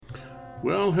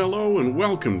Well, hello and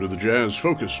welcome to the Jazz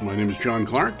Focus. My name is John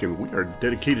Clark, and we are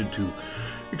dedicated to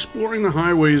exploring the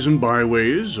highways and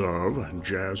byways of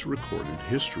jazz recorded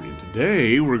history. And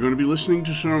today we're going to be listening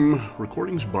to some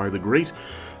recordings by the great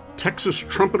Texas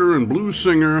trumpeter and blues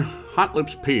singer Hot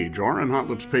Lips Page. R.N. Hot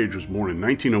Lips Page was born in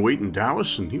 1908 in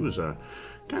Dallas, and he was a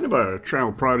kind of a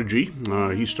child prodigy.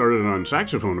 He started on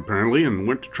saxophone, apparently, and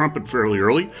went to trumpet fairly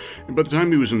early. And by the time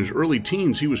he was in his early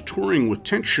teens, he was touring with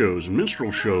tent shows and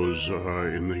minstrel shows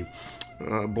in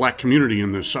the black community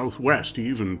in the Southwest. He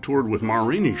even toured with Ma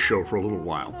Rainey's show for a little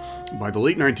while. By the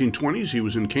late 1920s, he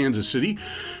was in Kansas City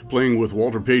playing with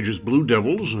Walter Page's Blue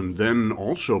Devils, and then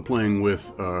also playing with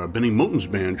Benny Moten's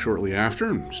band shortly after,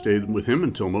 and stayed with him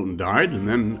until Moten died, and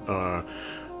then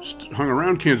hung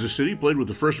around Kansas City, played with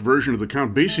the first version of the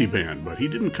Count Basie Band, but he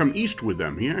didn't come east with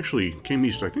them. He actually came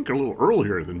east, I think, a little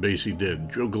earlier than Basie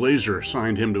did. Joe Glazer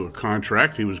signed him to a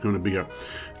contract. He was going to be a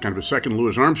kind of a second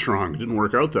Louis Armstrong. It didn't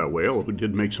work out that way, although he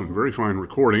did make some very fine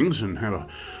recordings and had a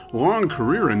long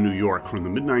career in New York from the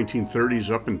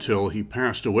mid-1930s up until he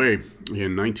passed away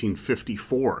in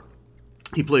 1954.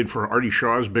 He played for Artie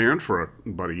Shaw's band for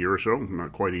about a year or so,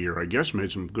 not quite a year, I guess,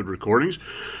 made some good recordings,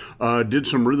 did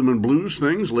some rhythm and blues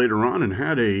things later on, and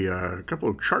had a couple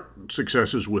of chart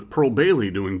successes with Pearl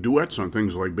Bailey doing duets on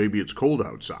things like Baby It's Cold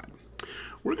Outside.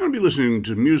 We're going to be listening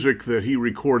to music that he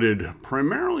recorded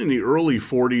primarily in the early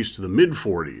 40s to the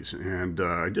mid-40s, and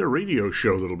I did a radio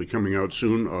show that'll be coming out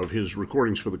soon of his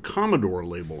recordings for the Commodore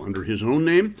label under his own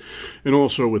name, and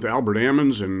also with Albert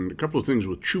Ammons and a couple of things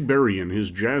with Chu Berry and his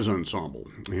jazz ensemble.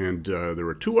 And there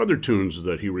were two other tunes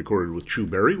that he recorded with Chu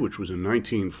Berry, which was in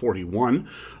 1941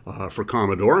 for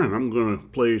Commodore, and I'm going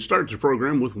to start the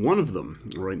program with one of them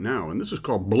right now, and this is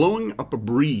called Blowing Up a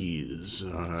Breeze,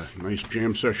 nice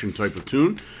jam session type of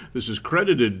tune. This is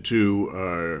credited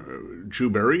to Chu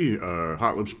Berry,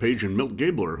 Hot Lips Page, and Milt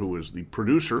Gabler, who is the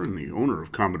producer and the owner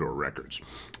of Commodore Records.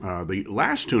 The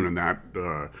last tune in that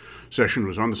session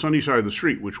was On the Sunny Side of the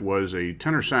Street, which was a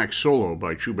tenor sax solo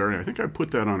by Chu Berry. I think I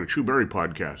put that on a Chu Berry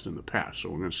podcast in the past, so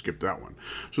we're going to skip that one.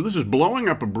 So this is Blowing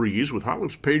Up a Breeze with Hot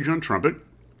Lips Page on trumpet,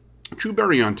 Chu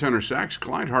Berry on tenor sax,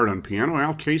 Clyde Hart on piano,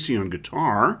 Al Casey on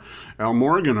guitar, Al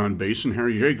Morgan on bass, and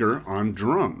Harry Jaeger on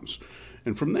drums.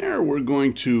 And from there, we're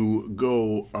going to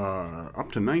go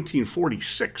up to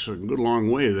 1946, a good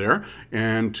long way there,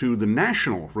 and to the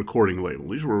National recording label.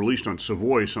 These were released on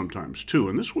Savoy sometimes, too.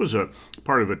 And this was a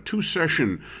part of a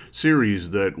two-session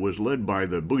series that was led by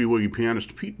the boogie-woogie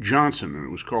pianist Pete Johnson, and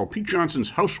it was called Pete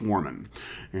Johnson's Housewarmin'.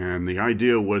 And the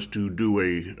idea was to do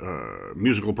a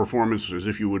musical performance as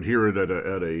if you would hear it at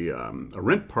a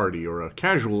rent party or a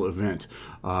casual event,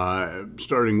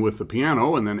 starting with the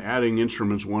piano and then adding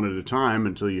instruments one at a time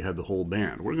until you had the whole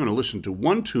band. We're going to listen to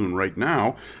one tune right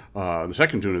now, the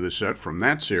second tune of this set from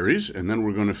that series, and then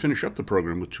we're going to finish up the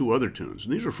program with two other tunes.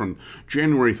 And these are from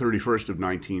January 31st of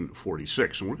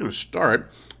 1946. And we're going to start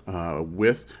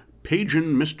with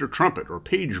Pagin' Mr. Trumpet, or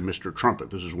Page Mr. Trumpet.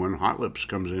 This is when Hot Lips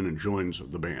comes in and joins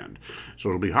the band. So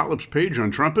it'll be Hot Lips Page on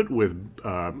trumpet with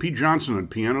Pete Johnson on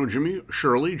piano, Jimmy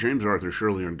Shirley, James Arthur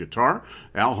Shirley on guitar,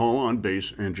 Al Hull on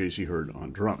bass, and J.C. Hurd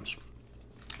on drums.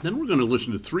 Then we're going to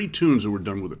listen to three tunes that were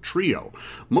done with a trio.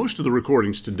 Most of the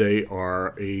recordings today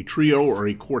are a trio or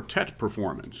a quartet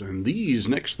performance, and these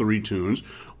next three tunes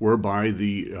were by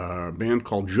the band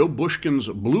called Joe Bushkin's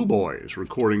Blue Boys,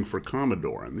 recording for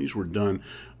Commodore, and these were done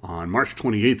on March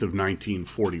 28th of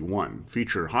 1941.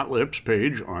 Feature Hot Lips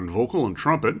Page on vocal and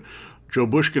trumpet, Joe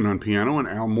Bushkin on piano, and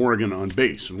Al Morgan on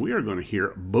bass. And we are going to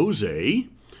hear Bose,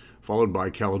 followed by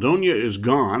Caledonia Is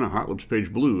Gone, a Hot Lips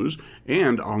Page blues,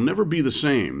 and I'll Never Be the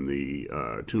Same, the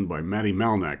tune by Matty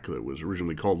Malneck that was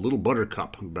originally called Little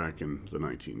Buttercup back in the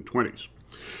 1920s.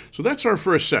 So that's our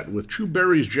first set. With Chu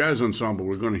Berry's Jazz Ensemble,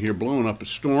 we're going to hear Blowing Up a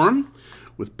Storm.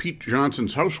 With Pete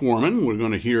Johnson's Housewarmin', we're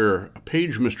going to hear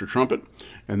Page Mr. Trumpet.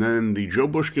 And then the Joe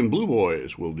Bushkin Blue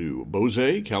Boys will do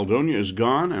Bose, Caledonia Is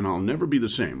Gone, and I'll Never Be the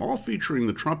Same, all featuring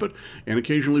the trumpet and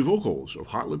occasionally vocals of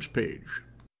Hot Lips Page.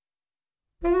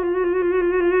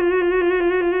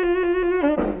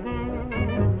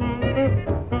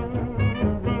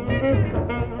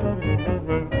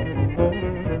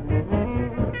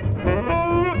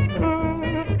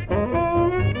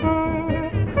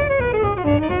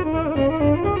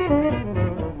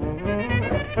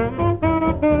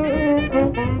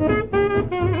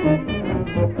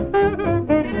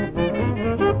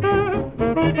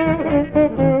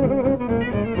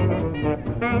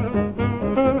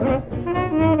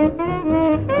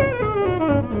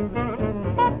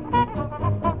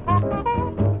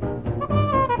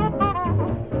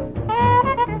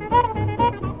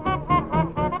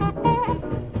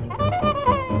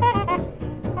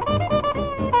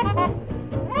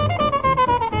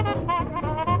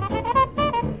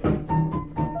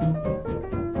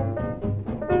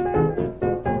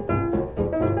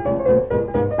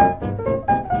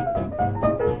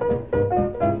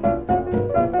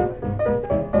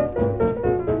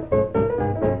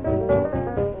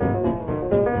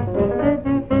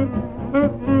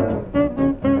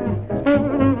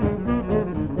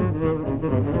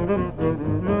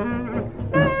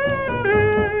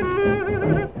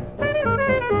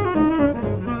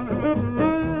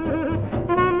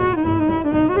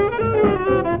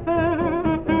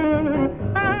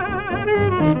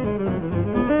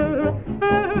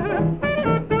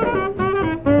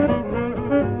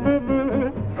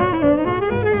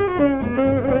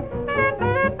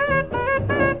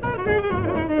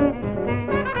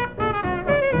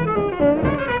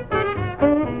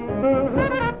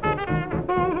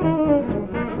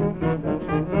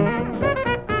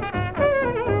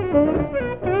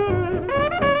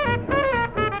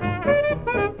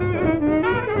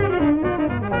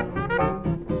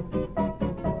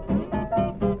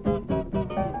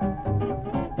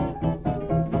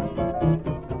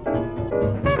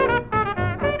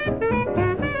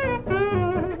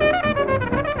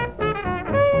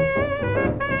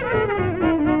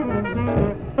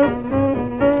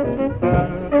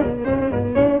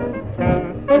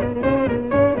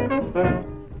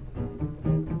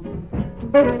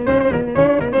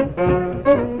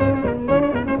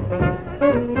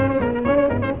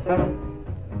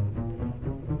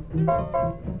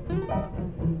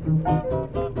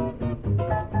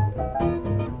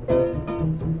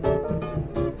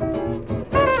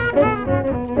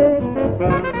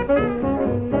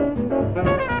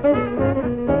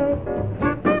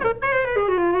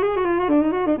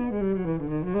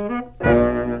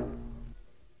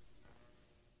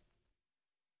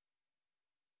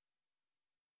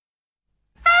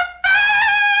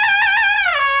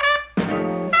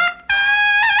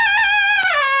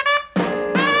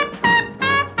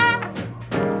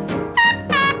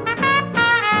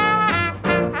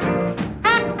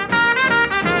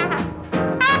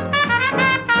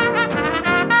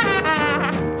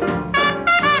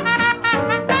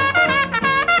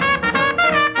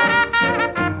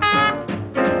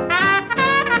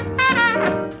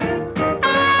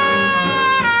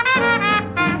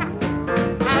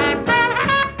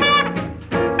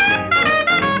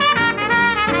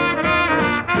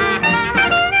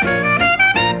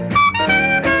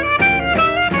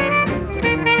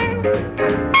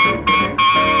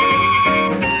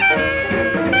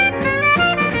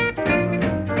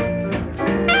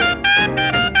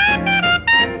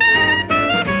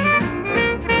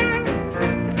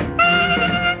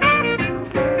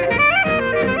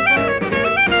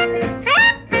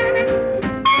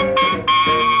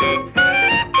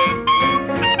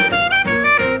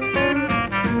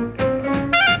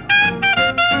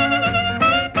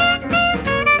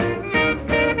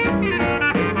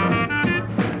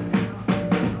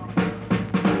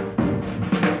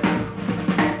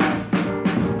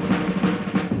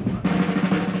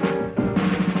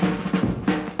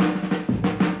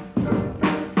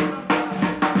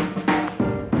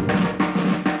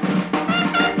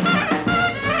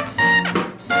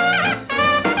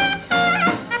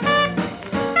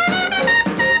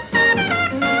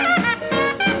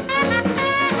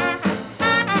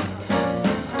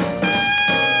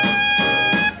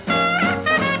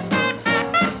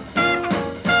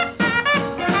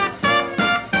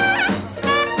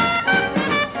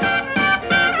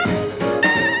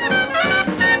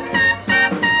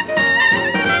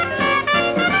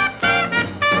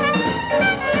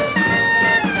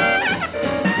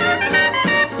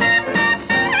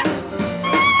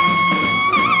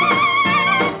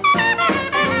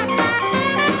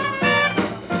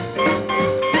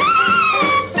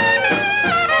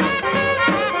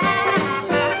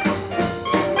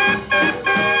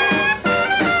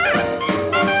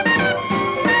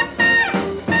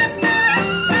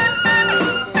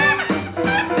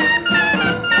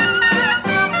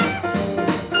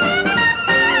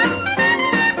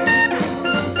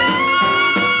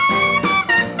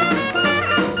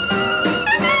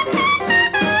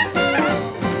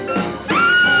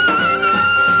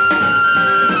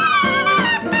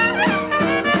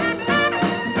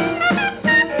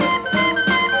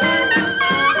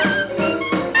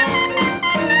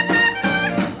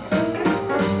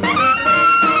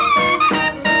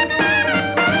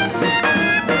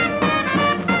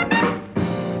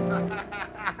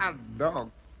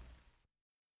 Dog.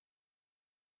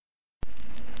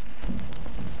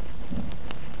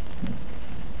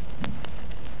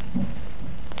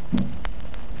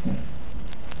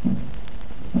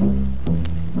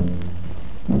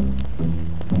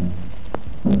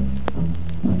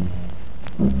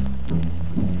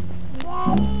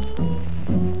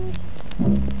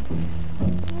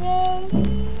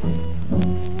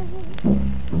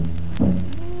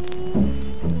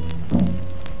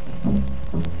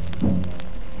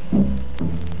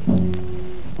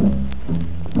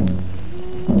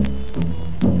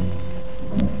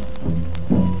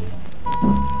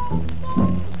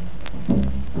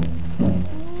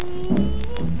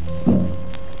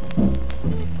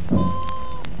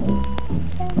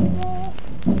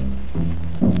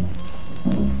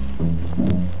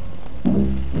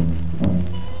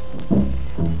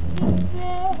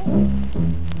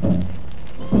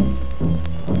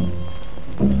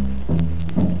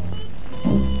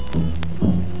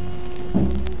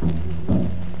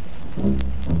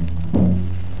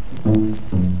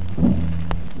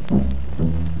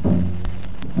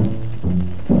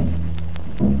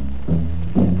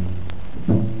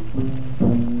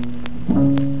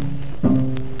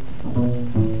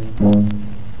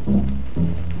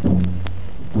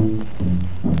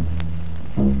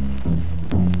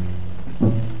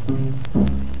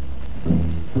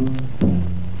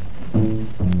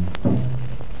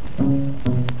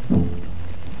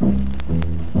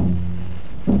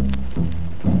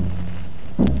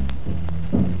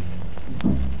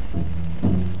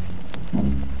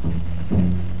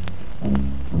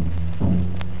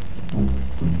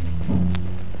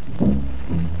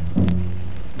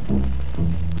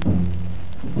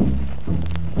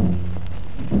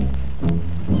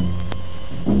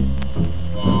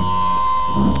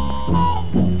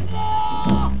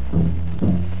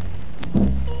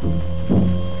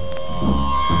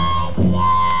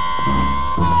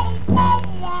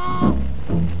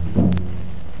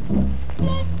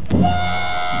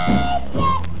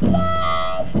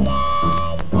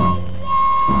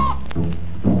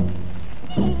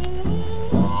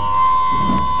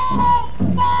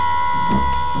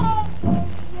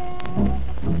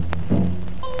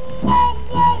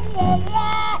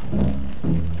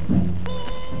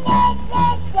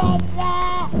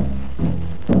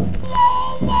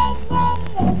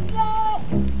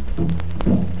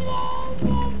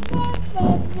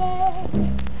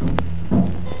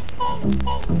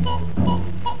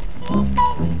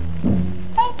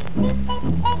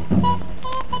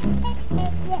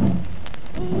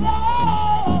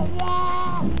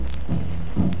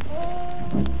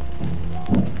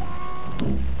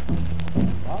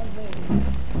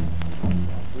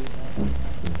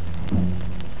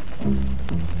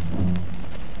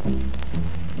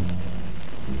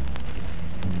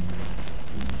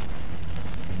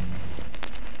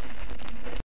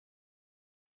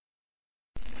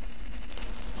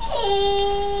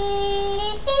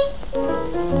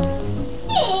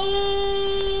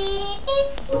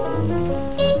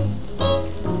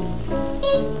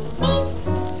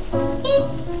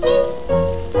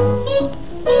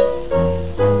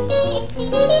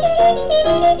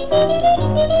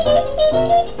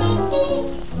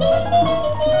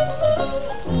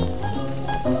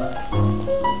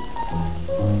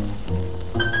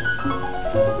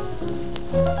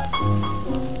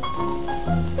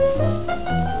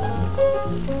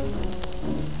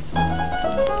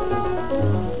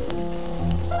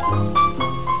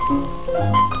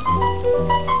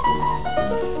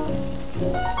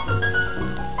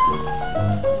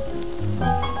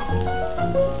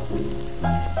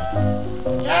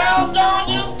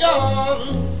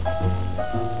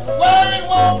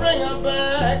 won't bring her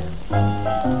back.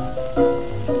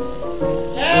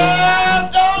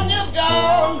 Carolinia's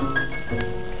gone,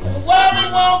 and worry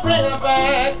won't bring her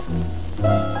back.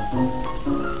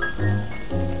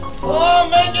 So I'm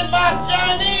making my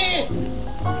journey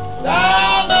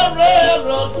down the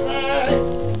railroad track.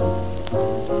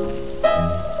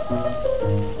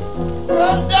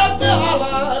 Conductor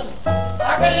hollered,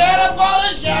 I could hear the boy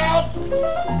shout,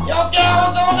 your gal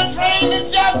was on the train that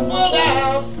just pulled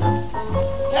out.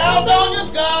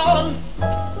 Caledonia's gone,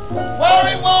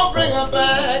 worry won't bring her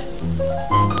back.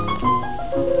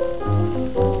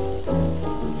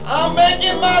 I'm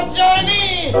making my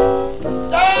journey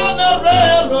down the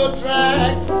railroad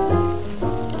track.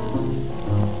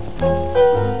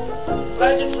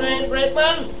 Flag the train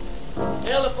brakeman,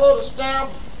 tell the boat to stop.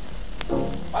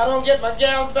 If I don't get my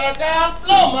gal back, I'll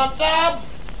blow my top.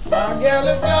 My gal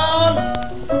is gone,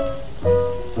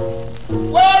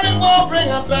 worry won't bring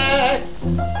her back.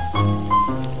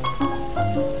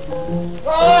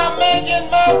 So I'm making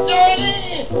my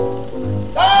journey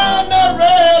down the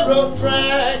railroad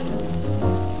track.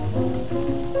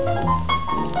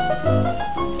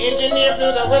 Engineer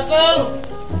blew the whistle,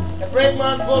 the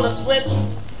brakeman pulled a switch.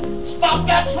 Stop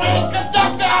that train,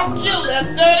 conductor, I'll kill that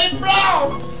dirty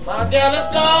brown. My gal is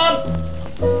gone,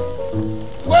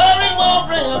 worry won't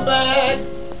bring her back.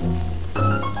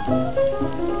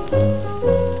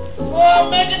 So I'm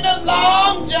making the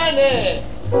long journey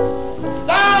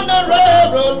down the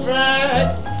railroad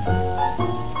track.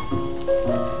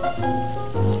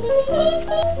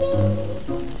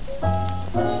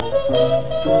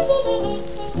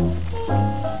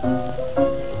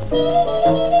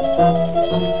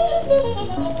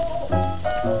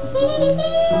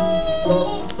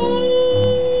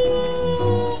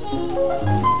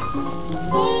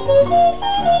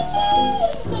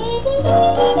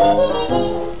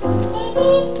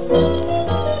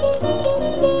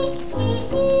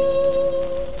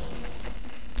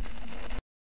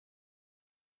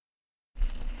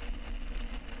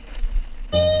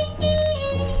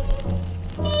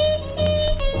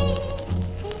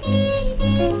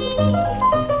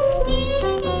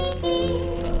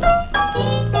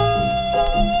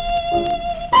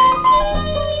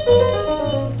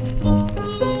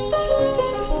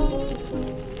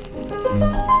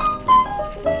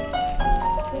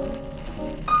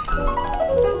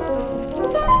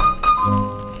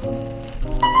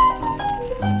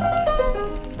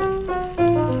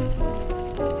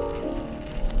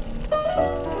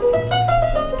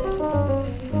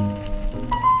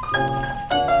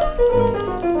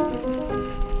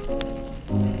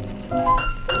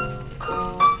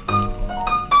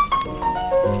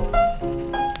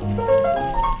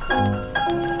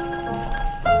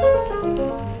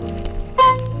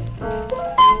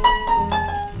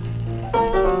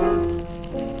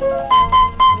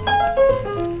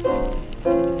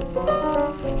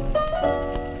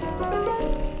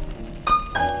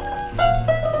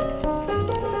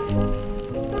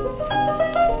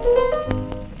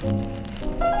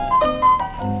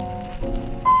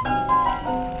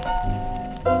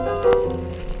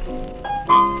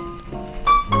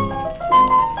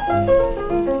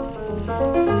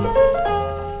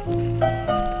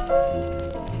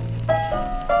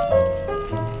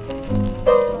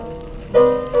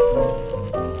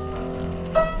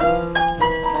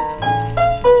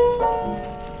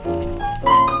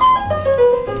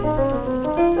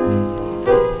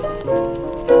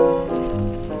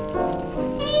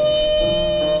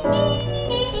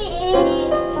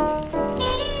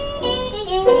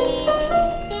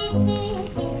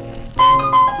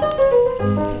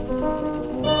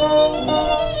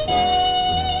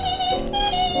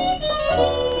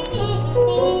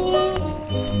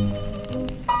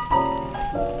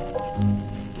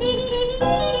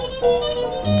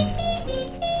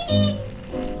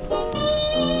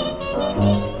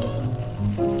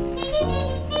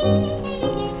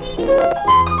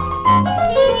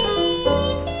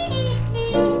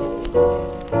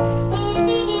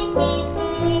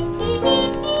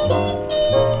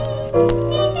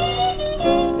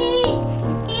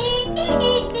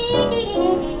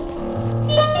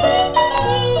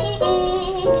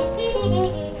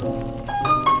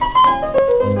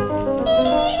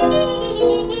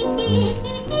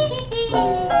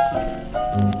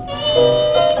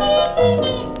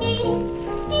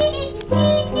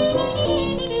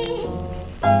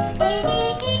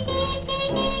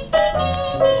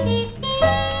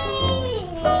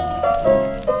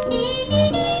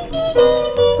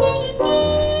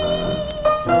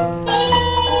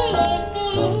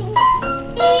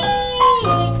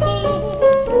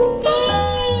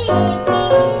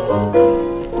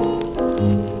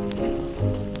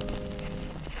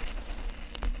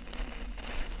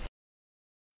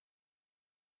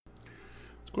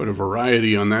 Quite a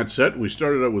variety on that set. We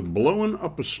started out with Blowin'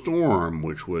 Up a Storm,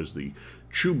 which was the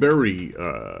Chewberry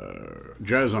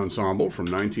Jazz Ensemble from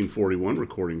 1941,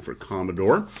 recording for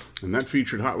Commodore. And that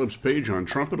featured Hot Lips Page on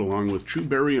trumpet, along with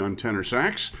Chewberry on tenor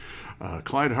sax,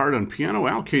 Clyde Hart on piano,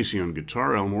 Al Casey on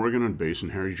guitar, Al Morgan on bass,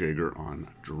 and Harry Jager on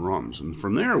drums. And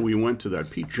from there, we went to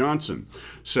that Pete Johnson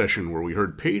session where we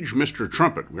heard Page, Mr.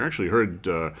 Trumpet. We actually heard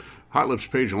Hot Lips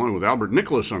Page along with Albert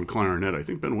Nicholas on clarinet. I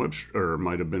think Ben Webster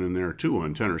might have been in there too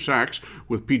on tenor sax,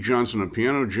 with Pete Johnson on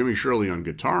piano, Jimmy Shirley on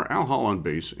guitar, Al Hall on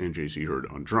bass, and J.C. Hurd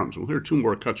on drums. We'll hear two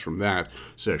more cuts from that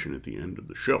session at the end of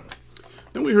the show.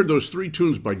 Then we heard those three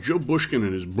tunes by Joe Bushkin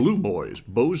and his Blue Boys,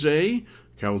 Bose,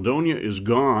 Caledonia Is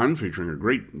Gone, featuring a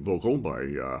great vocal by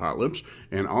Hot Lips,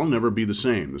 and I'll Never Be the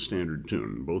Same, the standard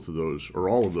tune. Both of those, or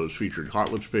all of those, featured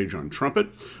Hot Lips Page on trumpet,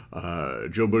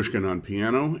 Joe Bushkin on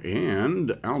piano,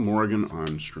 and Al Morgan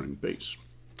on string bass.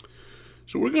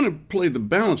 So we're going to play the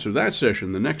balance of that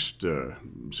session. The next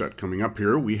set coming up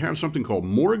here, we have something called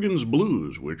Morgan's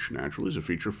Blues, which naturally is a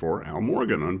feature for Al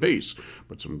Morgan on bass,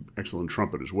 but some excellent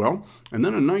trumpet as well. And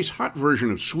then a nice hot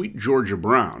version of Sweet Georgia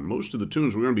Brown. Most of the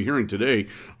tunes we're going to be hearing today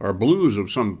are blues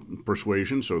of some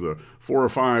persuasion, so the 4 or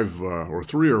 5 or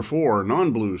 3 or 4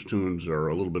 non-blues tunes are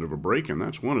a little bit of a break, and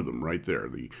that's one of them right there,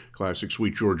 the classic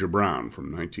Sweet Georgia Brown from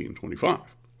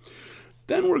 1925.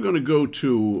 Then we're going to go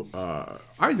to,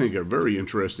 I think, a very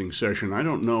interesting session. I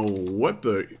don't know what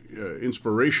the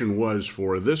inspiration was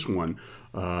for this one,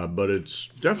 but it's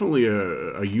definitely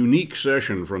a unique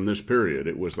session from this period.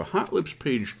 It was the Hot Lips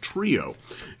Page Trio,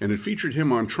 and it featured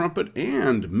him on trumpet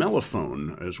and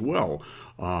mellophone as well.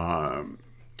 And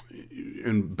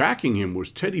backing him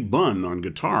was Teddy Bunn on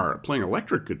guitar, playing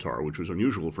electric guitar, which was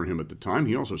unusual for him at the time.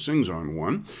 He also sings on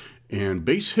one. And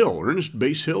Ernest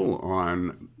Bass Hill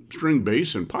on string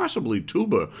bass, and possibly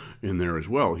tuba in there as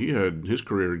well. His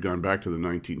career had gone back to the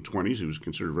 1920s. He was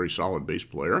considered a very solid bass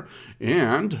player.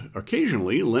 And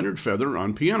occasionally Leonard Feather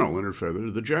on piano. Leonard Feather,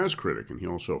 the jazz critic, and he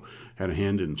also had a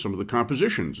hand in some of the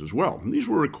compositions as well. And these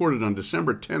were recorded on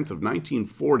December 10th of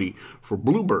 1940 for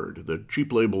Bluebird, the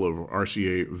cheap label of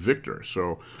RCA Victor.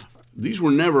 So these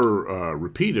were never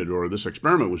repeated, or this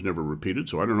experiment was never repeated,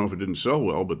 so I don't know if it didn't sell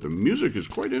well, but the music is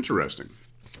quite interesting.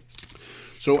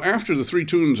 So after the two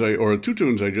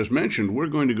tunes I just mentioned, we're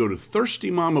going to go to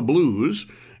Thirsty Mama Blues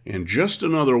and Just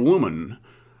Another Woman,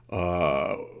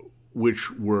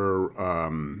 which were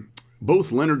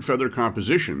both Leonard Feather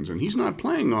compositions. And he's not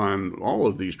playing on all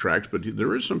of these tracks, but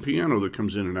there is some piano that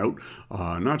comes in and out,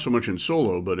 not so much in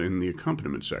solo, but in the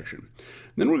accompaniment section.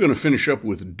 Then we're going to finish up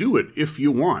with Do It If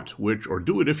You Want, or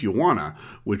Do It If You Wanna,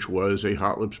 which was a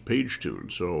Hot Lips Page tune.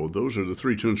 So those are the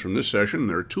three tunes from this session.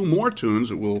 There are two more tunes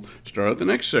that we'll start out the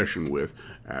next session with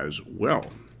as well.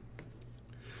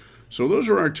 So those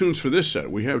are our tunes for this set.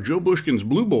 We have Joe Bushkin's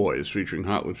Blue Boys featuring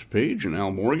Hot Lips Page and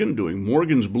Al Morgan doing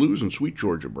Morgan's Blues and Sweet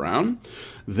Georgia Brown.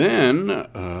 Then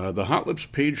the Hot Lips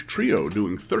Page Trio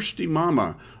doing Thirsty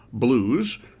Mama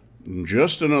Blues,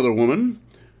 Just Another Woman,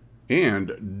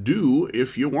 and Do It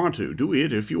If You Want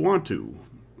To,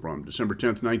 from December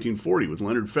 10th, 1940, with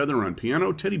Leonard Feather on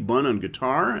piano, Teddy Bunn on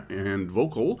guitar and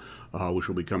vocal, which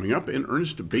will be coming up, and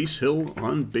Ernest Bass Hill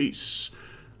on bass,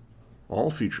 all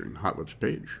featuring Hot Lips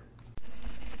Page.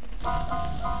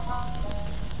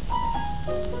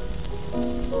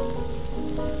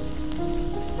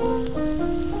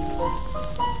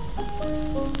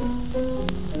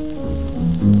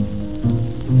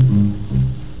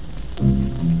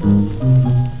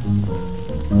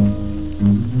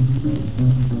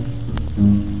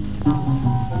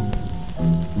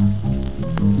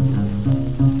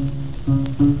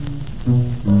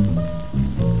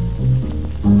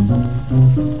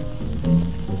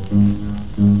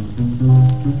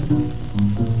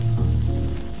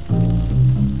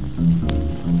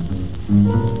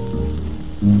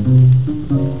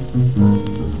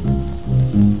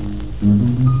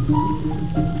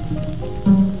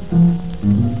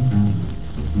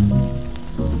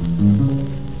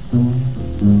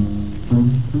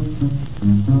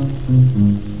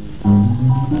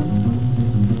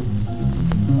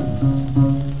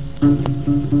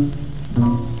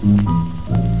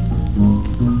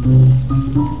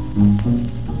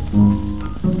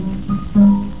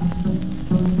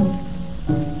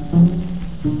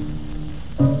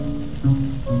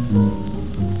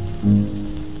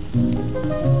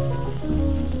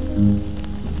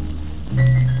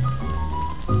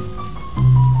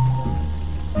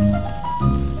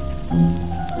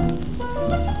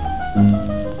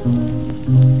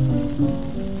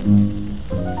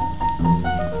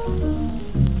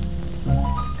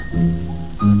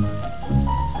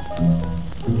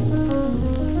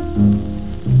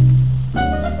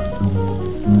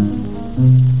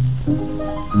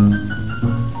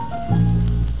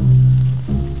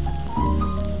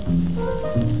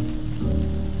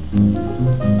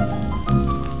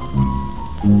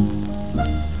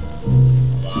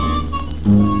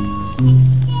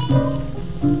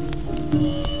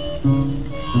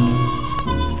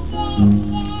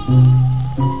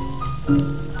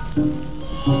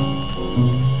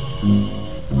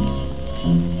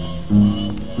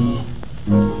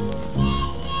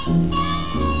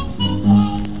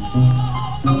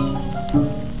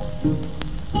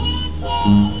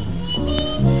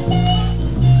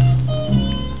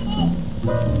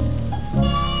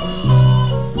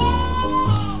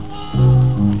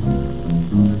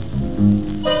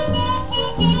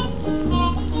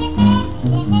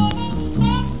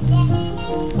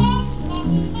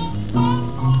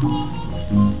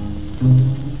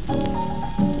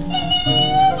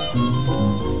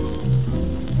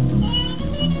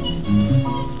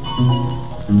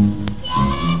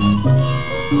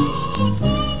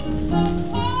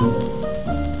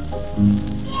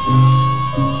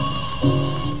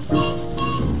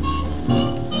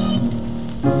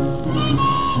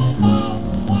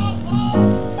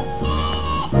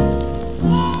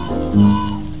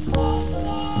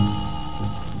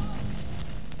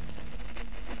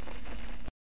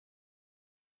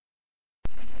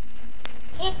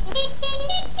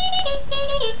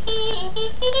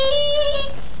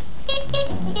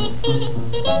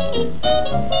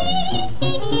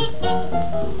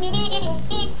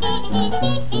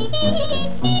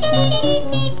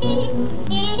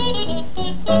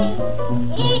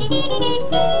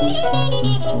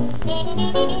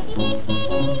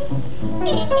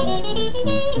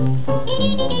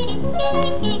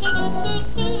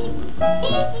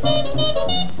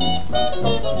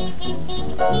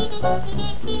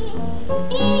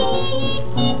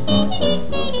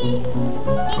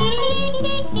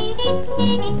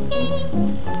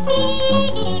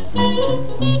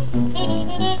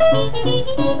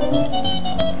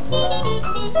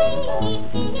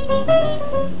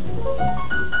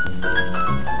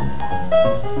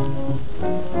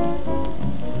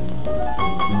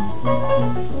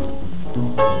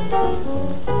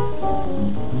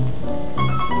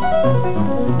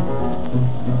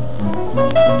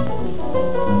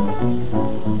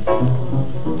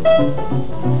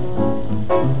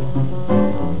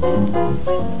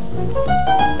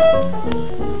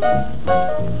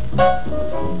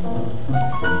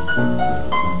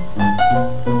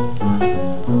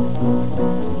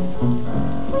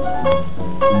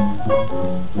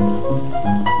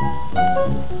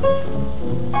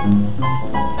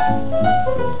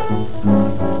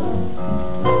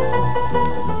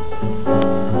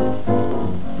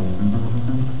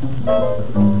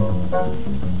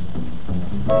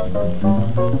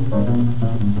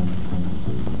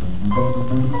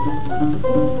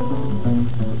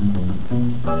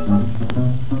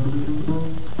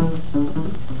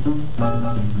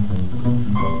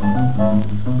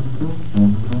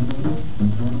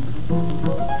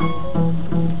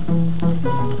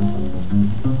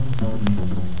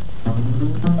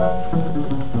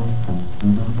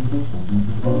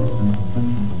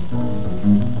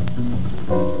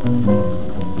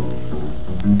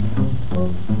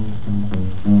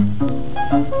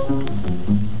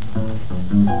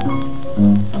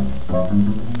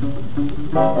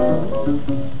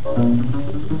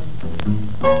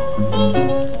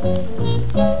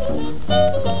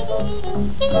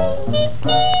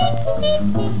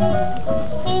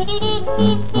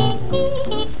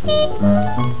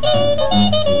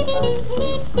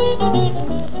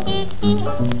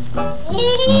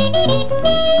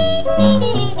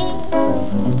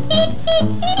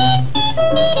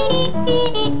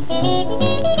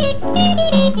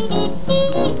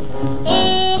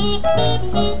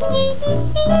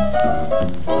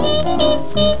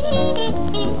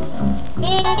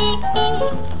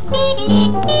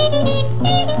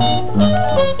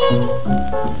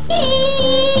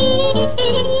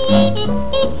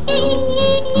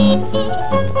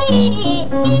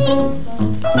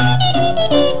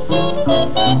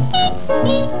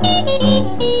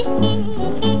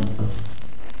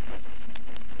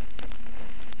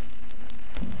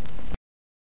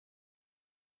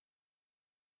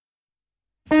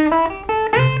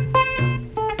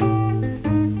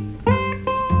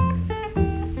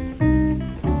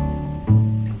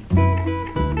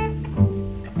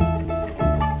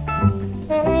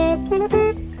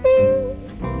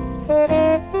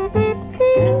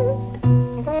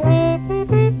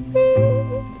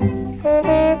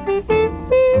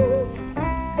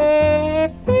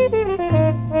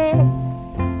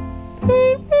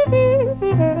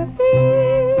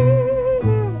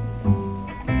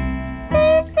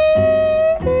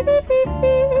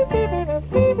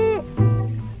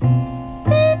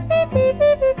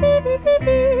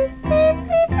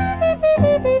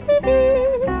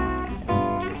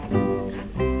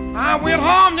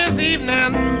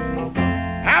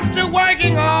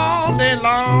 day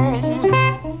long.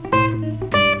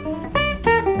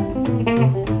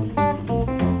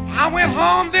 I went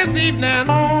home this evening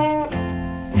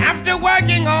after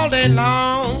working all day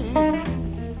long.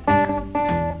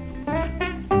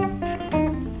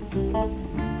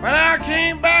 When I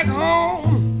came back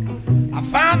home, I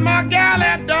found my gal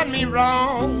had done me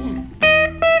wrong.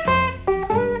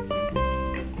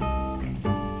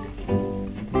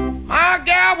 My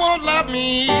gal won't love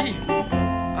me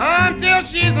until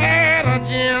she's had a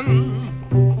gin.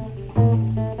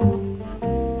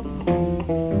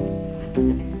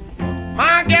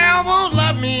 My gal won't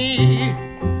love me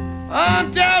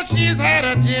until she's had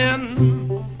a gin.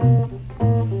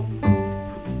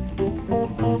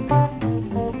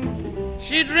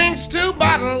 She drinks 2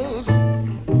 bottles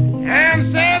and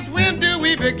says, when do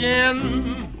we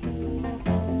begin?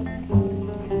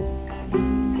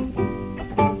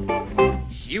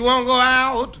 She won't go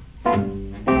out,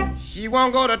 she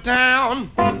won't go to town.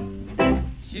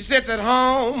 She sits at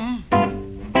home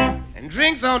and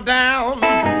drinks on down.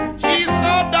 She's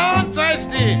so darn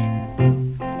thirsty,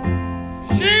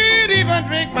 she'd even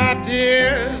drink my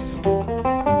tears.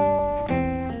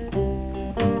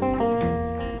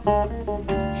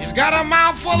 She's got a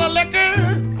mouth full of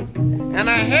liquor and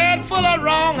a head full of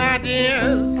wrong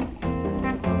ideas.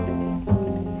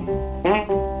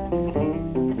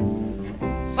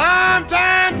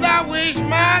 Sometimes I wish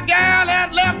my gal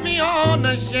had left me on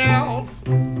the shelf.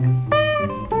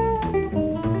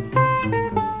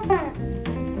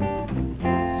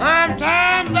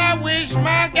 Sometimes I wish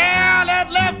my gal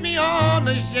had left me on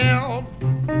the shelf.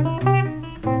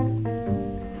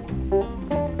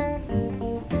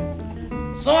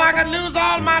 So I could lose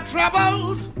all my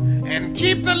troubles and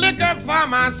keep the liquor for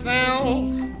myself.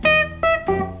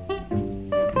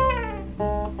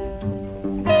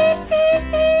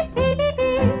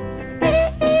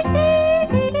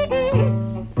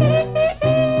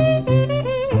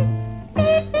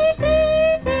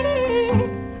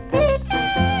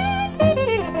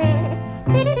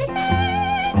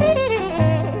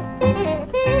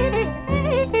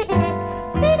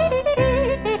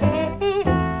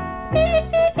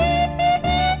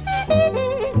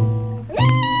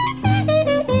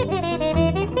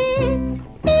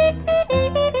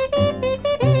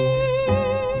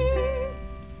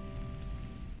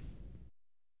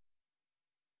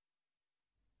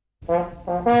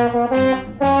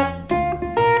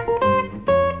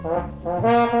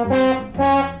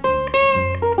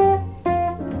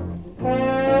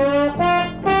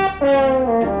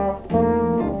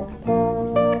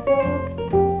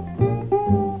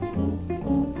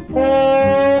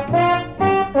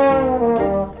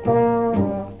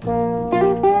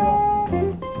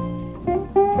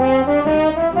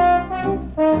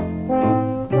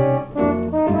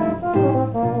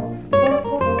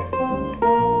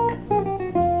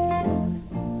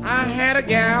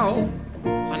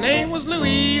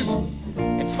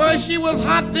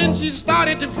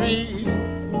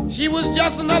 She was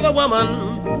just another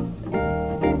woman,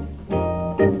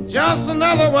 just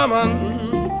another woman,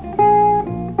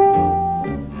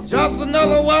 just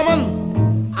another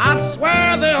woman. I'd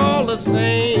swear they're all the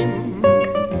same.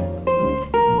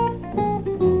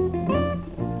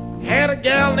 Had a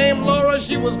gal named Laura,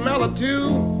 she was mellow too.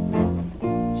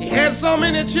 She had so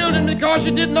many children because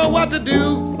she didn't know what to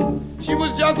do. She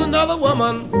was just another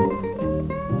woman,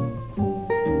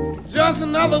 just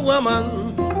another woman.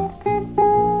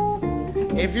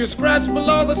 If you scratch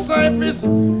below the surface,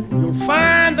 you'll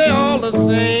find they're all the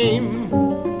same.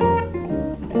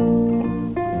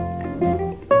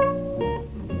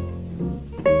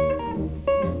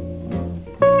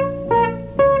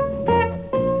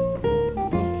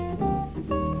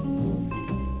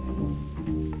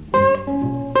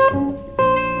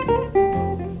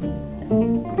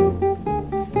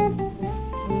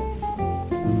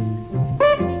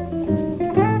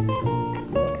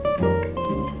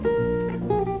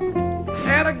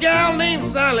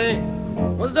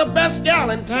 Was the best gal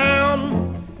in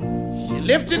town. She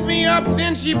lifted me up,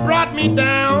 then she brought me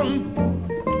down.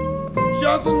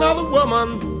 Just another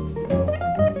woman.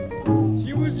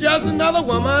 She was just another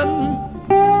woman.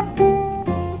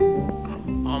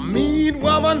 A mean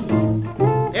woman.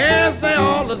 Yes, they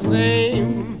all the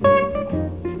same.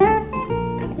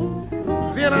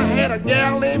 Then I had a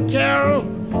gal named Carol.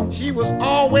 She was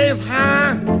always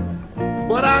high,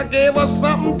 but I gave her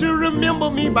something to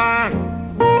remember me by.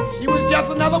 She was just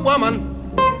another woman.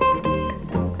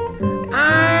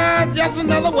 Just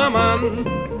another woman.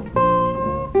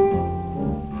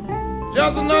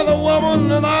 Just another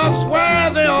woman, and I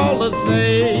swear they're all the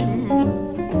same.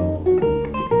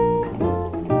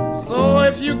 So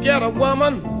if you get a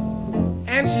woman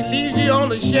and she leaves you on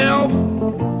the shelf,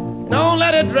 don't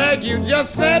let it drag you.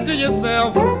 Just say to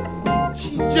yourself,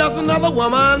 she's just another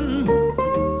woman,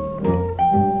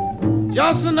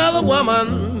 just another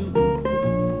woman.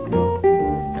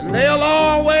 And they'll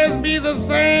always be the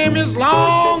same as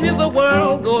long as the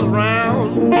world goes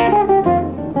round.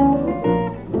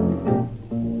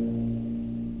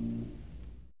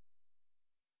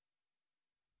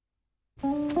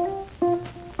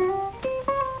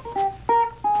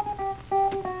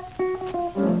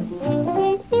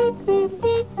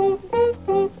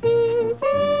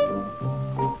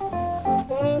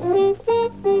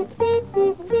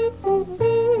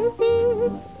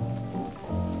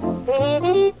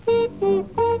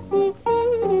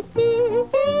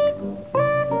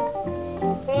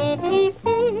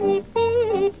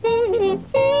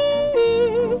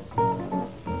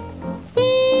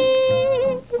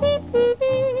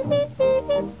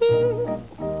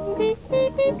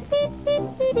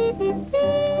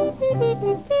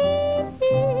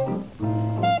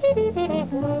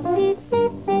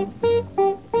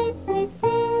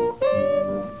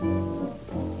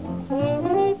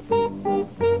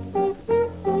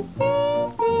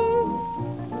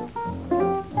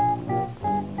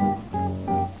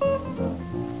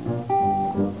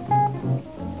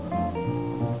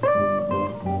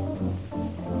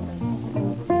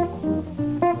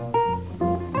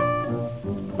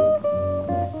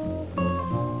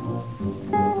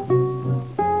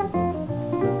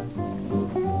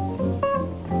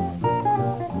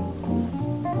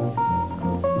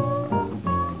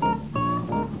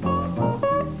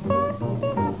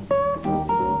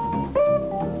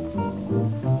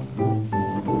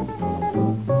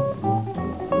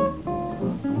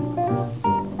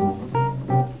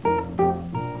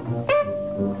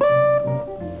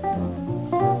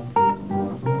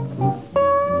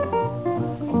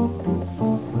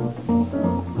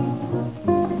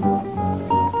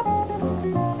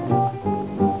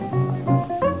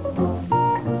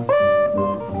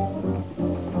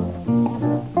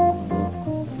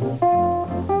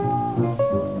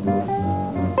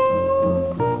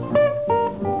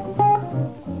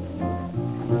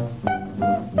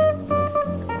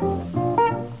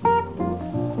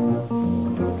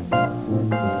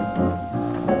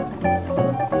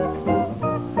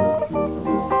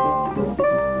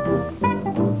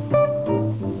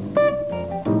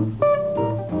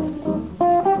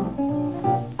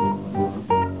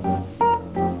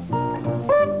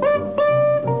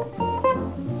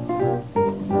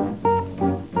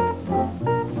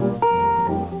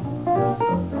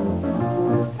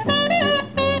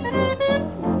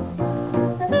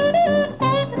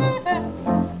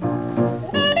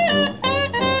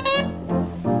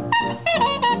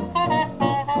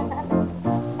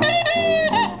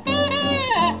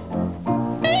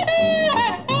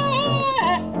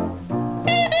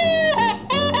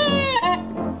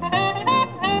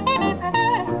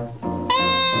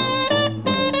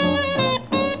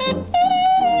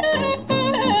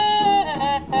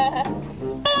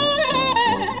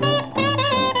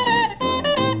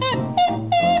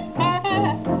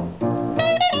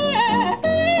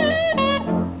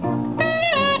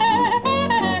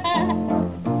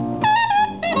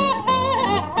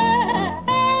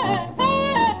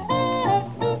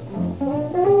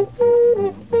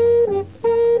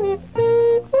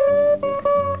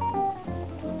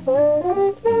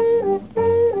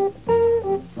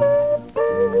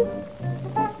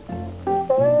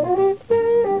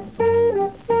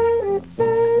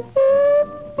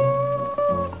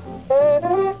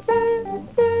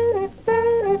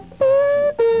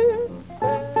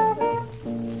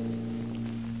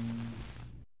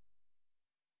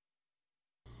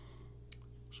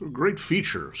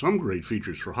 So some great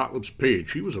features for Hot Lips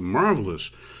Page. He was a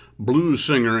marvelous blues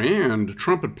singer and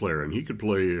trumpet player, and he could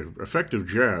play effective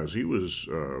jazz. He was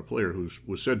a player who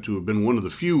was said to have been one of the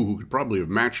few who could probably have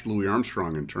matched Louis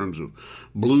Armstrong in terms of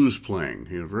blues playing.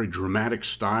 He had a very dramatic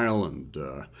style and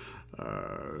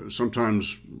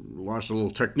sometimes lost a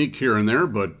little technique here and there,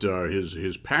 but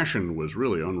his passion was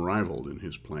really unrivaled in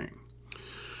his playing.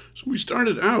 So we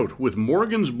started out with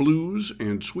Morgan's Blues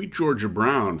and Sweet Georgia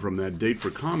Brown from that date for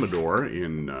Commodore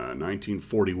in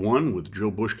 1941 with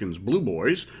Joe Bushkin's Blue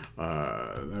Boys.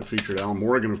 That featured Al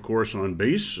Morgan, of course, on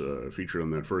bass, featured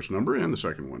on that first number, and the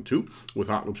second one too, with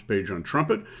Hot Lips Page on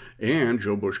trumpet and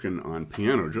Joe Bushkin on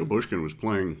piano. Joe Bushkin was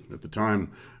playing at the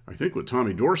time I think, with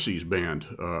Tommy Dorsey's band,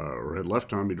 or had left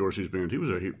Tommy Dorsey's band. He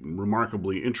was a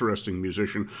remarkably interesting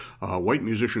musician. White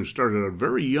musician, started out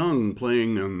very young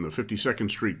playing on the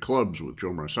 52nd Street clubs with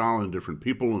Joe Marsala and different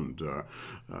people, and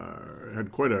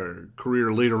had quite a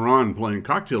career later on playing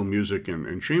cocktail music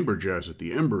and chamber jazz at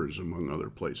the Embers, among other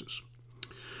places.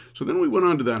 So then we went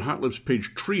on to that Hot Lips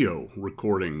Page Trio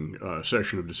recording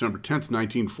session of December 10th,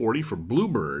 1940 for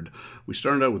Bluebird. We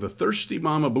started out with a Thirsty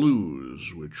Mama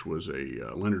Blues, which was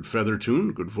a Leonard Feather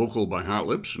tune, good vocal by Hot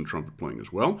Lips and trumpet playing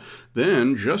as well.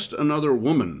 Then Just Another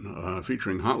Woman,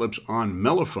 featuring Hot Lips on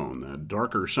mellophone, that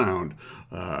darker sound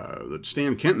that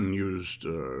Stan Kenton used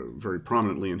very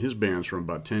prominently in his bands from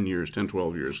about 10,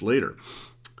 12 years later.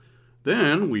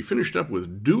 Then we finished up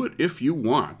with Do It If You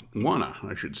Wanna,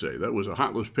 I should say. That was a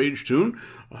Hot Lips Page tune,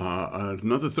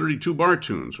 another 32-bar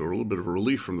tune, so a little bit of a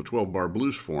relief from the 12-bar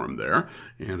blues form there,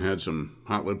 and had some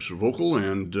Hot Lips vocal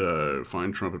and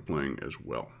fine trumpet playing as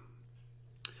well.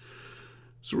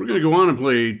 So we're going to go on and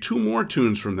play two more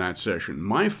tunes from that session.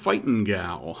 My Fightin'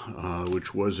 Gal,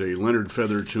 which was a Leonard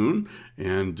Feather tune,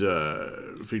 and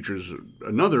features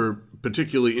another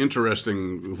particularly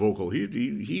interesting vocal.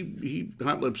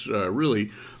 Hot Lips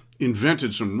really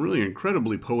invented some really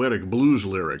incredibly poetic blues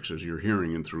lyrics, as you're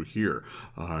hearing in through here.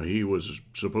 He was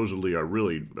supposedly a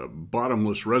really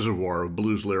bottomless reservoir of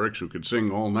blues lyrics who could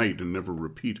sing all night and never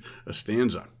repeat a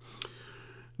stanza.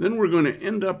 Then we're going to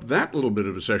end up that little bit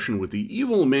of a session with the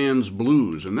Evil Man's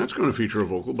Blues, and that's going to feature a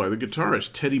vocal by the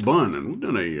guitarist Teddy Bunn, and we've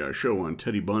done a show on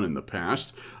Teddy Bunn in the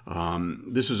past.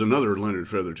 This is another Leonard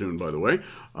Feather tune, by the way,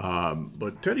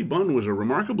 but Teddy Bunn was a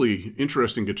remarkably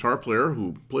interesting guitar player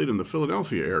who played in the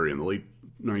Philadelphia area in the late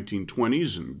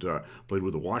 1920s and played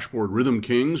with the Washboard Rhythm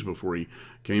Kings before he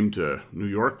came to New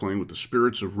York, playing with the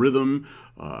Spirits of Rhythm.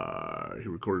 He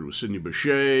recorded with Sidney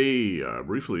Bechet,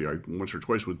 briefly once or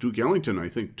twice with Duke Ellington, I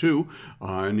think, too.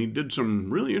 And he did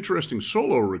some really interesting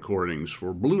solo recordings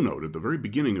for Blue Note at the very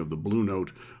beginning of the Blue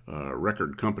Note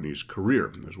record company's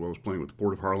career, as well as playing with the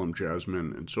Port of Harlem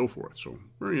Jazzmen and so forth. So,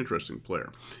 very interesting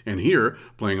player. And here,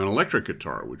 playing on electric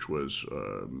guitar, which was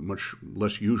much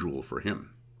less usual for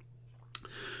him.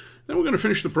 Then we're going to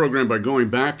finish the program by going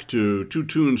back to two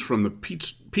tunes from the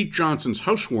Pete Johnson's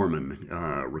Housewarmin'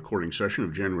 recording session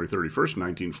of January 31st,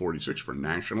 1946 for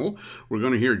National. We're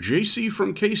going to hear J.C.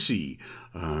 from KC,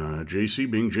 J.C.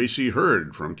 being J.C.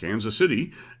 Hurd from Kansas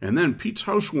City, and then Pete's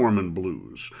Housewarmin'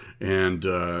 Blues. And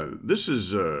this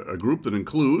is a group that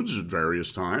includes, at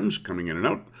various times, coming in and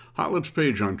out, Hot Lips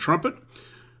Page on trumpet,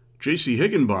 J.C.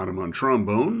 Higginbotham on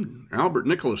trombone, Albert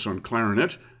Nicholas on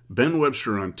clarinet, Ben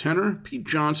Webster on tenor, Pete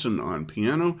Johnson on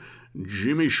piano,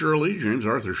 Jimmy Shirley, James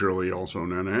Arthur Shirley, also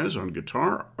known as, on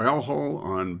guitar, Al Hall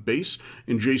on bass,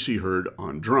 and J.C. Hurd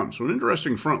on drums. So an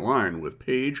interesting front line with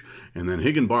Page and then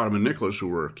Higginbotham and Nicholas, who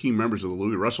were key members of the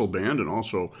Louis Russell Band and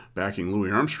also backing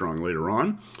Louis Armstrong later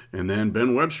on, and then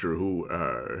Ben Webster, who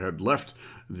had left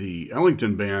the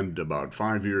Ellington Band about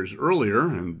 5 years earlier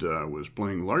and was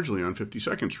playing largely on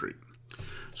 52nd Street.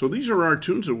 So these are our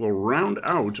tunes that will round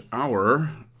out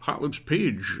our Hot Lips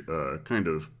Page kind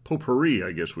of potpourri,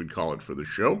 I guess we'd call it, for the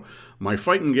show. My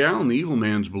Fightin' Gal and the Evil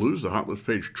Man's Blues, the Hot Lips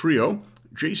Page Trio,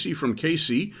 J.C. from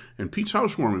KC, and Pete's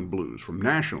Housewarmin' Blues from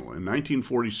National in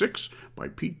 1946 by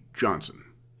Pete Johnson.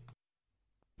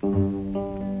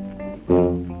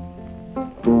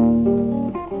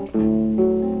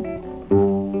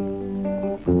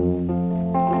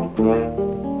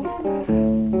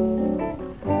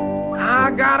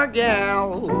 I got a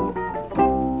gal,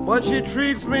 but she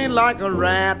treats me like a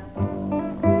rat.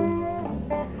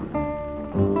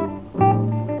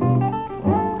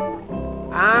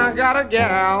 I got a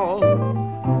gal,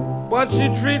 but she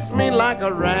treats me like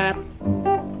a rat.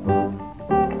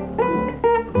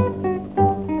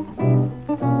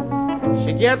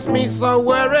 She gets me so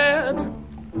worried,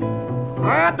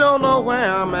 I don't know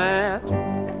where I'm at.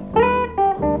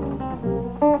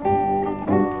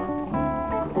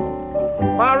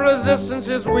 My resistance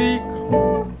is weak,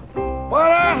 but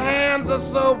her hands are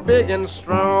so big and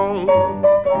strong.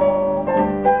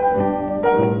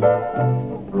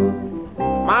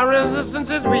 My resistance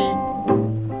is weak,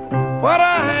 but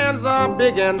her hands are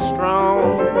big and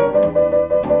strong.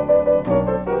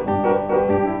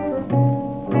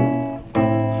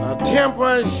 Her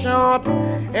temper is short,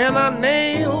 and her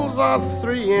nails are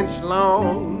 3-inch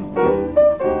long.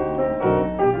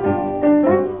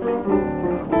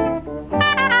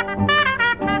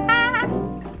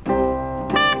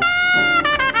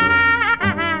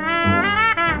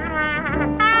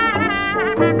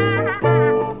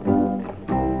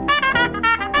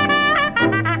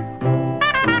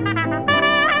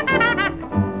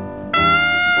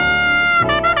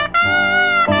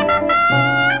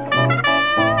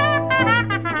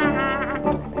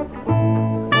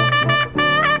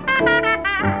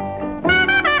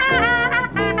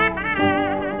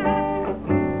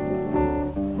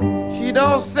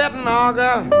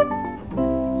 auger.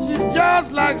 She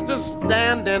just likes to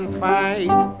stand and fight.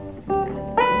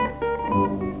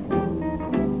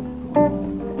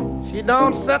 She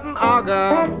don't sit and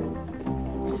auger.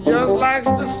 She just likes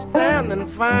to stand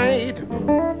and fight.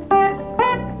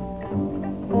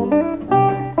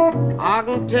 I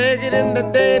can take it in the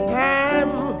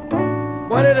daytime,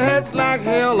 but it hurts like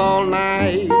hell all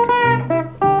night.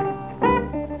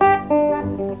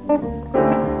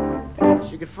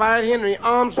 She could fight Henry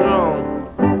Armstrong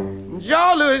and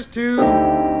Joe Louis too.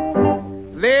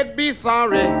 They'd be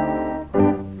sorry,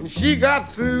 and she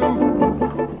got through.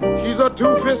 She's a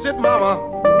two-fisted mama,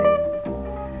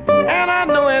 and I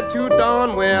know it too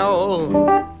darn well.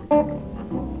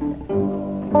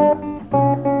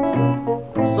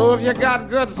 So if you got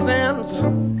good sense,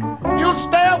 you'll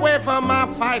stay away from my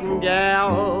fighting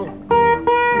gal.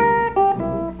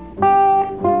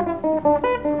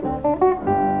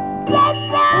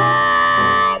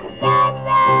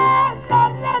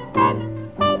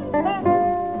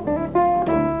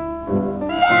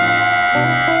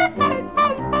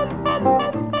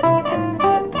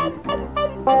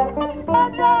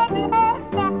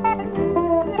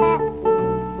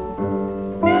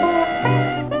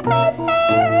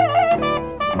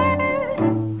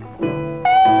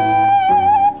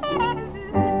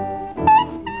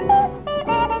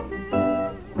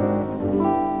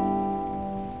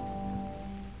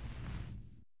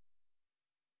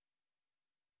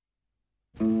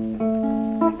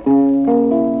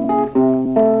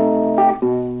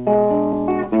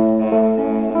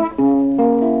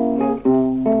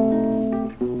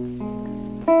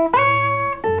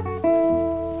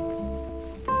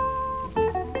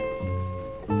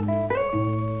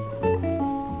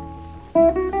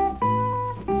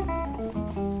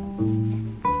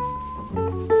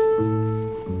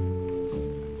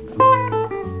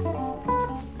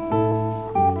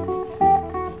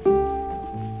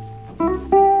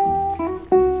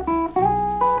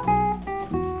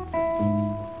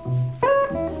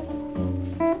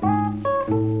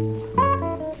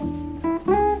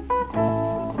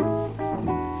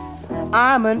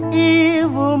 I'm an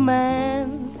evil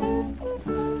man,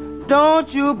 don't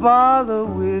you bother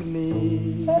with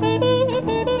me.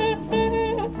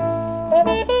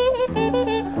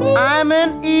 I'm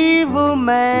an evil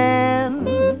man,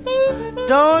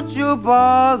 don't you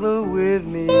bother with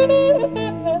me.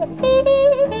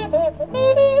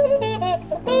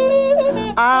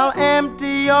 I'll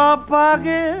empty your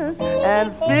pockets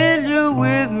and fill you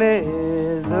with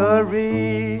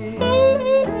misery.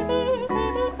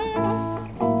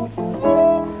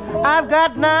 I've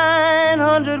got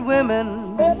 900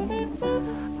 women,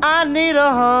 I need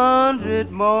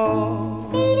 100 more.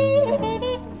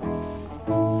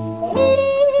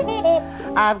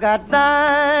 I've got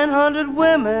 900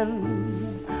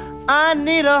 women, I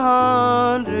need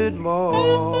 100 more.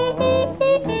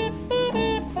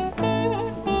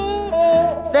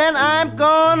 Then I'm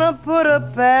gonna put a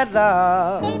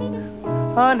padlock,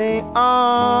 honey,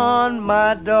 on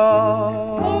my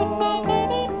door.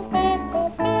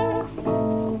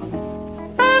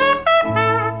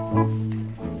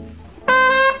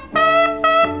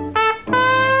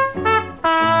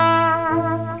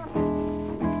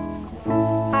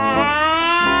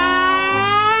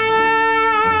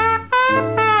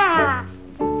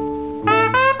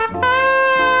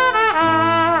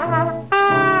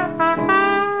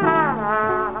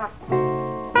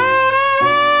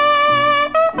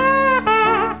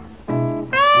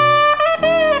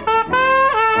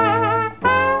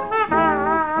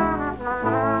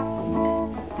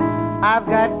 I've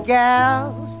got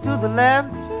gals to the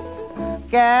left,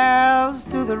 gals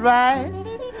to the right,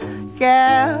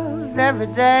 gals every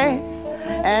day,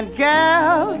 and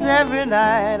gals every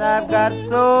night. I've got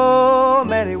so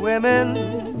many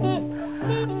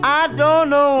women, I don't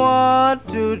know what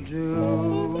to do.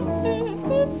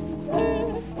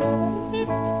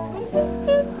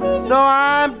 So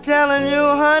I'm telling you,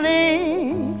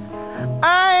 honey,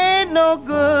 I ain't no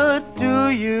good to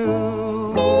you.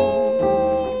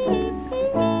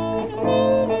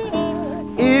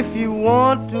 If you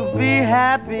want to be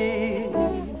happy,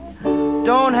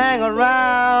 don't hang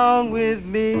around with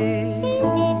me.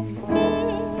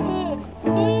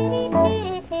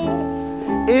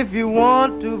 If you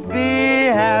want to be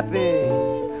happy,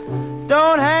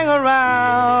 don't hang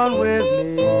around with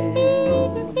me.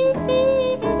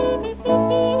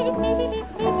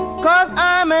 'Cause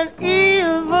I'm an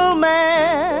evil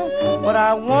man, but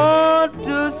I want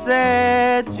to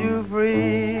set you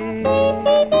free.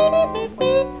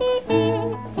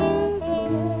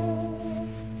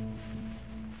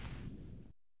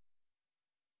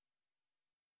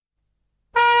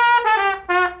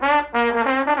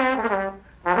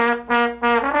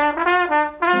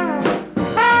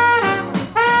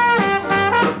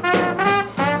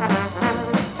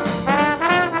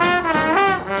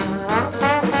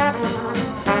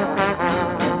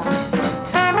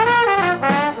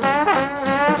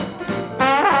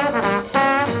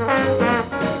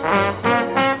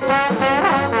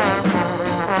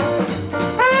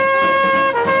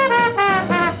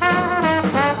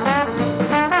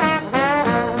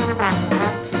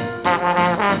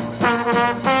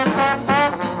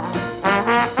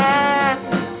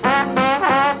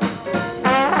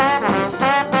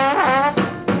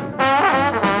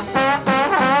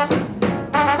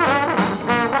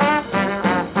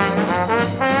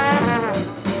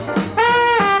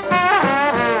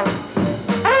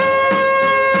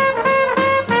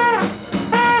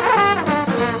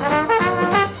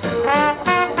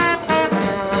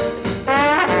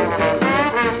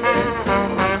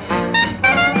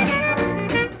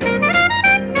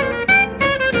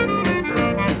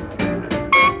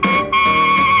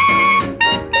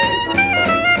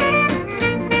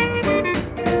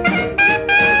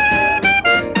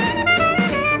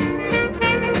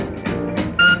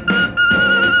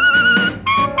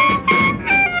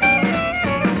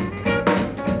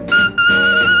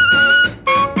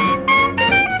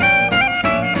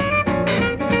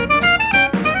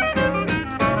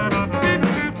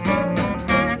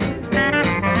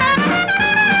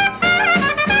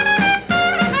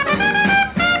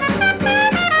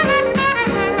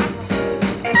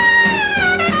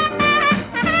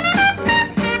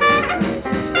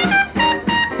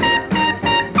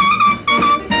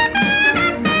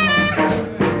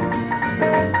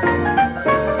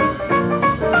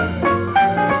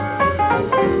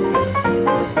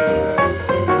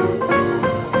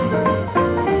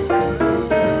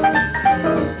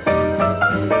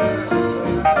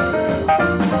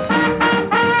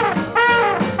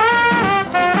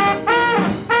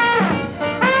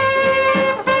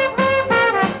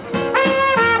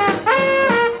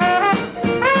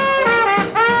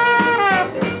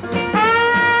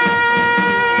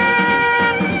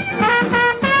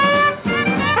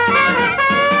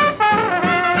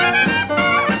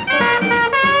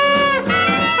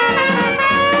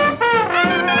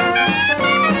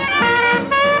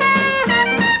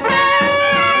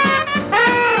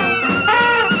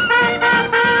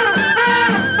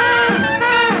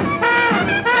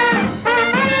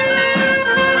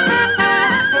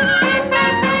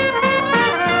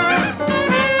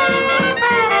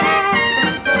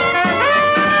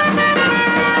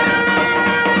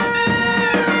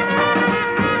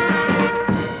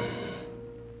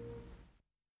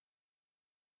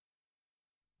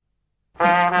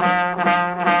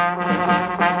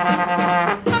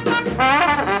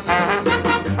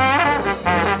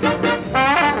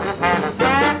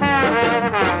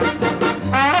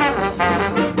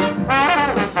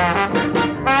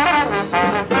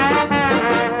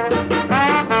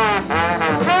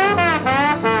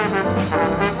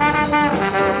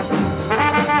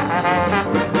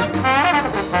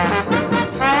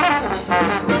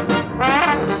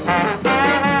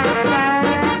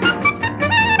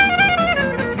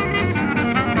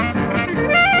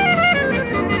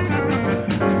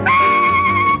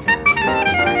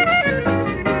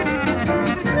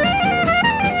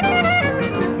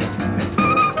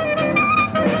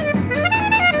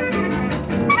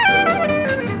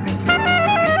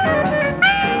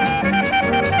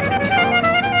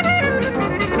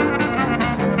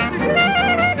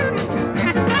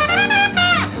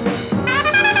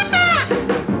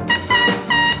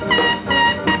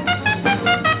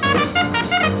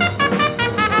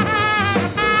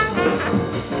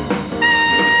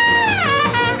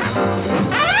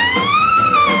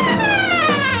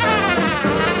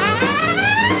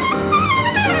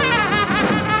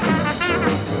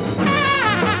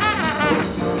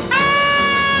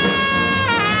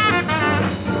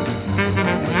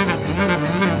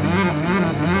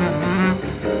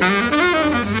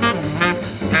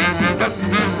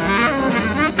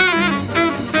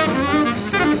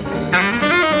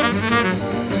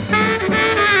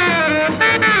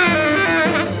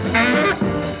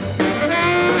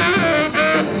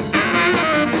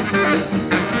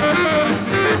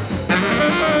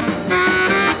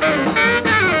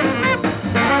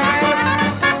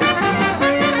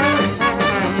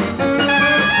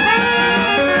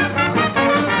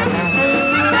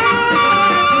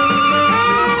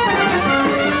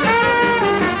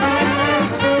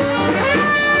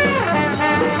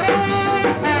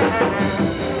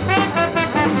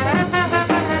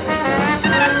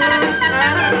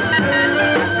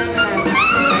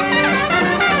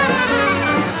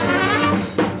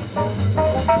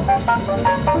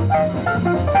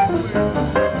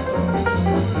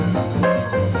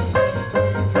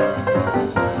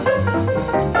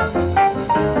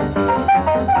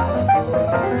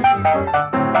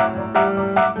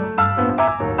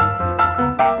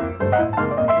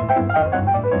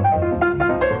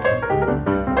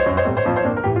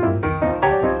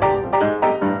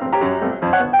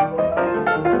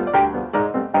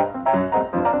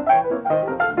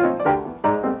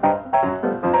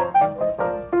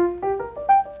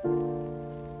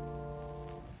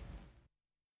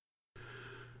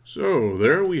 So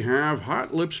there we have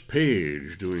Hot Lips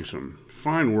Page doing some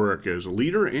fine work as a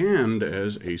leader and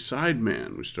as a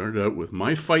sideman. We started out with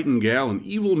My Fightin' Gal and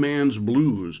Evil Man's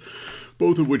Blues,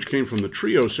 both of which came from the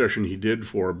trio session he did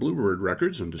for Bluebird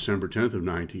Records on December 10th of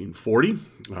 1940.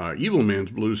 Evil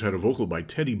Man's Blues had a vocal by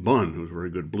Teddy Bunn, who was a very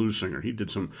good blues singer. He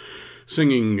did some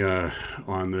singing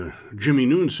on the Jimmy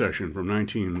Noon session from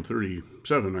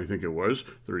 1937, I think it was,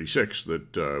 36,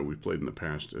 that we played in the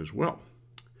past as well.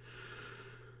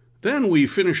 Then we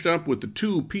finished up with the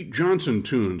two Pete Johnson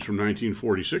tunes from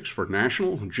 1946 for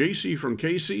National, JC from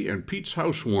Casey, and Pete's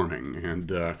Housewarming,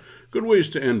 and good ways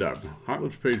to end up. Hot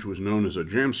Lips Page was known as a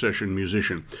jam session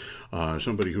musician,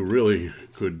 somebody who really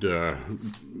could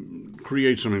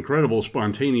create some incredible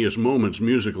spontaneous moments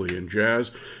musically in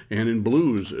jazz and in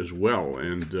blues as well,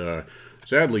 and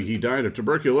sadly he died of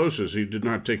tuberculosis. He did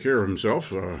not take care of himself.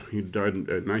 He died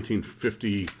at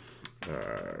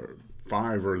 1955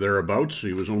 or thereabouts.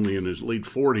 He was only in his late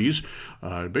 40s.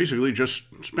 Basically just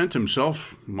spent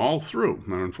himself all through.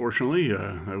 And unfortunately,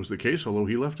 that was the case, although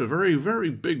he left a very, very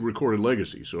big recorded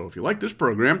legacy. So if you like this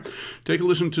program, take a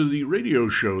listen to the radio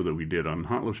show that we did on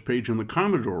Hot Lips Page and the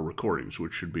Commodore recordings,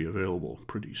 which should be available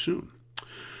pretty soon.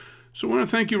 So I want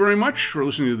to thank you very much for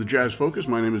listening to the Jazz Focus.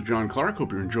 My name is John Clark.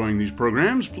 Hope you're enjoying these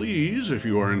programs. Please, if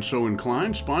you are so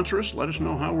inclined, sponsor us. Let us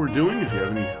know how we're doing. If you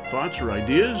have any thoughts or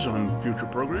ideas on future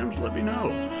programs, let me know.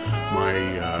 My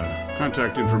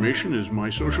contact information is my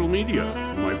social media.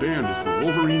 My band is the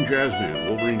Wolverine Jazz Band,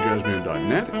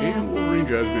 wolverinejazzband.net, and Wolverine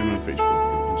Jazz Band on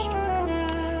Facebook and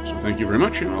Instagram. So thank you very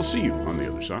much, and I'll see you on the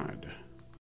other side.